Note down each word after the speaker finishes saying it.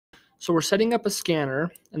So we're setting up a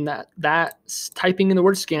scanner, and that typing in the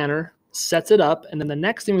word scanner sets it up. And then the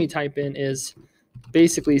next thing we type in is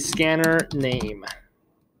basically scanner name.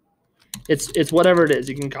 It's whatever it is.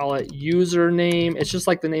 You can call it username. It's just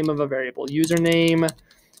like the name of a variable. Username,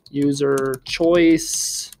 user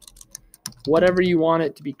choice, whatever you want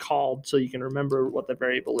it to be called so you can remember what the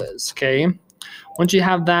variable is, okay? Once you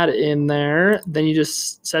have that in there, then you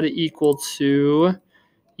just set it equals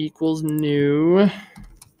new.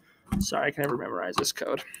 Sorry, I can never memorize this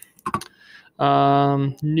code.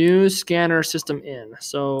 New scanner system in.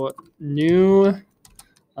 So new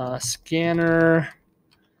scanner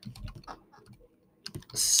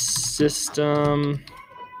system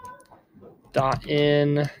dot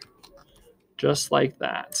in, just like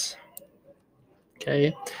that.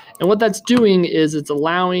 Okay, and what that's doing is it's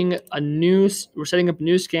allowing we're setting up a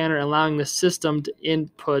new scanner and allowing the system to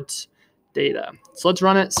input data. So let's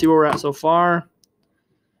run it, see where we're at so far.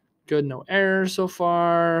 Good, no errors so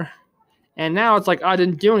far. And now it's like, oh, I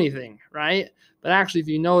didn't do anything, right? But actually, if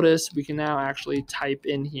you notice, we can now actually type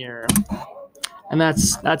in here. And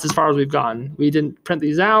that's as far as we've gotten. We didn't print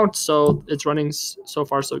these out, so it's running so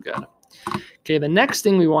far so good. Okay, the next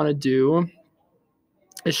thing we want to do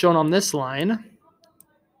is shown on this line.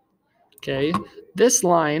 Okay, this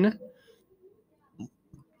line,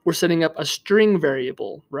 we're setting up a string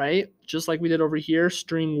variable, right? Just like we did over here,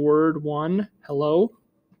 string word1, hello.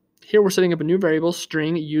 Here we're setting up a new variable,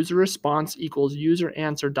 string user response equals user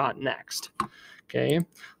answer dot next. Okay,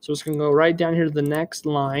 so it's going to go right down here to the next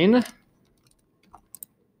line.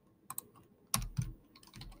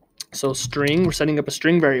 So string, we're setting up a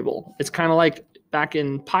string variable. It's kind of like back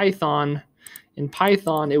in Python. In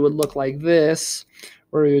Python, it would look like this,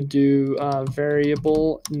 where we would do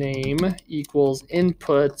variable name equals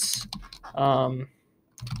inputs,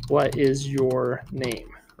 what is your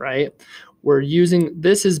name, right? We're using,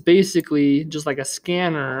 this is basically just like a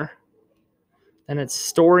scanner, and it's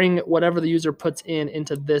storing whatever the user puts in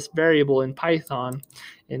into this variable in Python.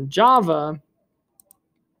 In Java,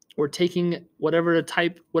 we're taking whatever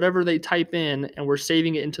they type in, and we're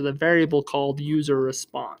saving it into the variable called user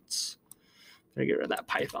response. Let me get rid of that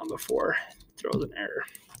Python before it throws an error.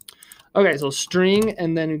 Okay, so string,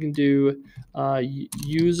 and then we can do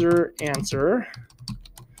user answer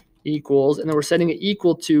equals, and then we're setting it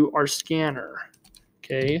equal to our scanner.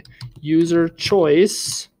 Okay, user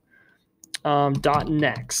choice dot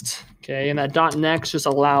next. Okay, and that dot next just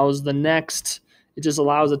allows the next. It just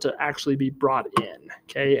allows it to actually be brought in.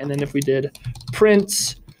 Okay, and then if we did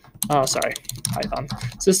print, Python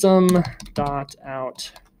system dot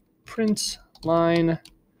out print line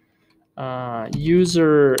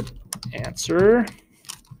user answer,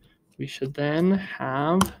 we should then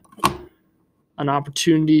have an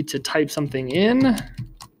opportunity to type something in,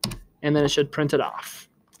 and then it should print it off.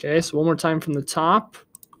 Okay, so one more time from the top.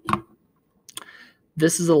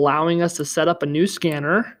 This is allowing us to set up a new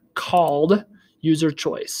scanner called user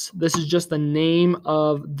choice. This is just the name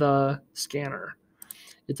of the scanner.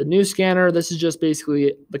 It's a new scanner. This is just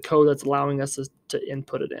basically the code that's allowing us to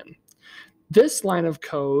input it in. This line of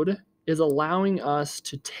code is allowing us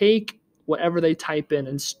to take whatever they type in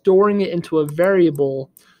and storing it into a variable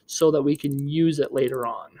so that we can use it later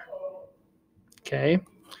on. Okay.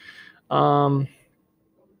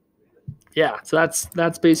 Yeah, so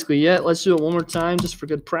that's basically it. Let's do it one more time just for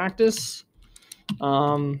good practice. We're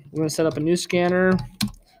going to set up a new scanner.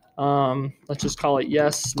 Let's just call it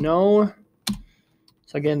yes, no.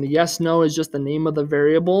 So again, the yes, no is just the name of the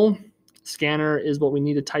variable. Scanner is what we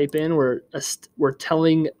need to type in. We're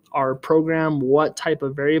telling our program what type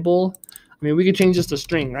of variable. I mean, we could change this to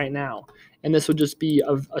string right now, and this would just be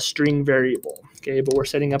a string variable. Okay, but we're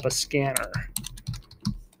setting up a scanner.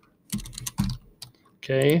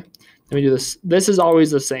 Okay, let me do this. This is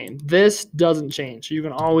always the same. This doesn't change. So you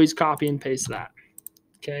can always copy and paste that.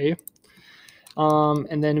 Okay.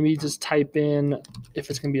 And then we just type in if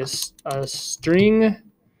it's going to be a string.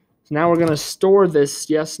 So now we're going to store this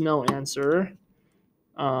yes, no answer.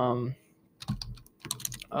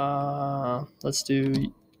 Let's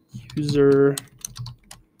do user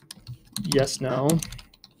yes, no.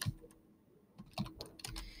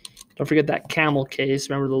 Don't forget that camel case.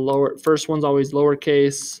 Remember the first one's always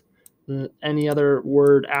lowercase. Any other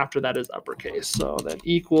word after that is uppercase. So then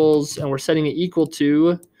equals, and we're setting it equal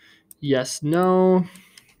to yes, no,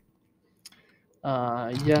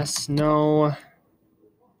 yes, no,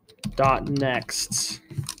 dot next.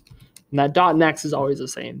 And that dot next is always the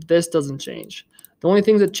same. This doesn't change. The only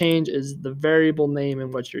things that change is the variable name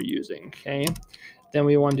and what you're using, okay? Then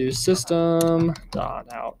we want to do system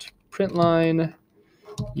dot out print line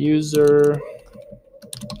user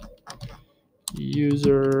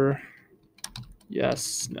user,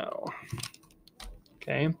 yes, no.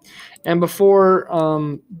 Okay, and before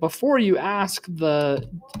you ask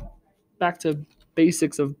back to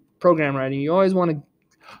basics of program writing, you always want to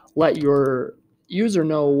let your user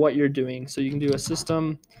know what you're doing. So you can do a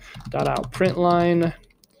system.out.println.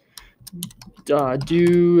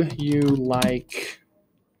 Do you like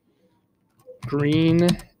green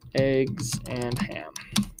eggs and ham?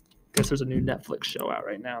 Guess there's a new Netflix show out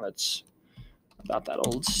right now that's about that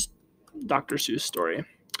old Dr. Seuss story.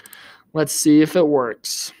 Let's see if it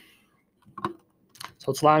works.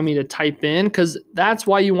 So it's allowing me to type in, because that's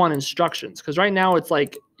why you want instructions. Because right now it's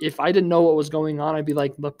like, if I didn't know what was going on, I'd be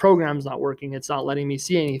like, the program's not working. It's not letting me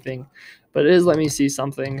see anything. But it is letting me see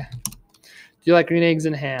something. Do you like green eggs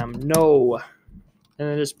and ham? No. And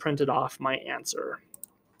then just printed off my answer.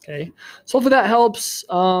 Okay. So hopefully that helps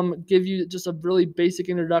give you just a really basic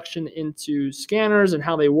introduction into scanners and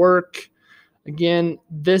how they work. Again,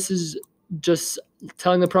 this is just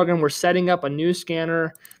telling the program we're setting up a new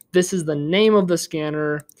scanner. This is the name of the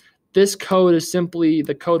scanner. This code is simply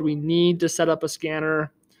the code we need to set up a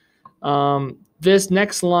scanner. This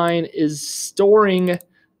next line is storing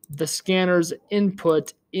the scanner's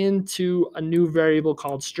input into a new variable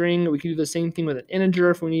called string. We can do the same thing with an integer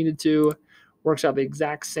if we needed to. Works out the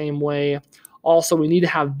exact same way. Also, we need to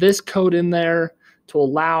have this code in there to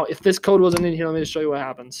allow, if this code wasn't in here, let me just show you what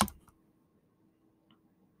happens.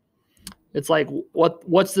 It's like,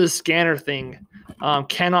 what's this scanner thing?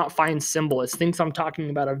 Cannot find symbol. It thinks I'm talking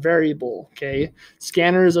about a variable, okay?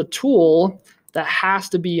 Scanner is a tool that has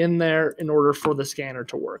to be in there in order for the scanner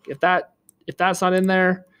to work. If that's not in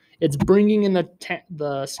there, it's bringing in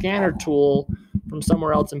the scanner tool from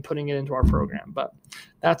somewhere else and putting it into our program. But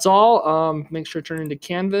that's all. Make sure to turn into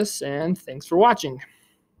Canvas, and thanks for watching.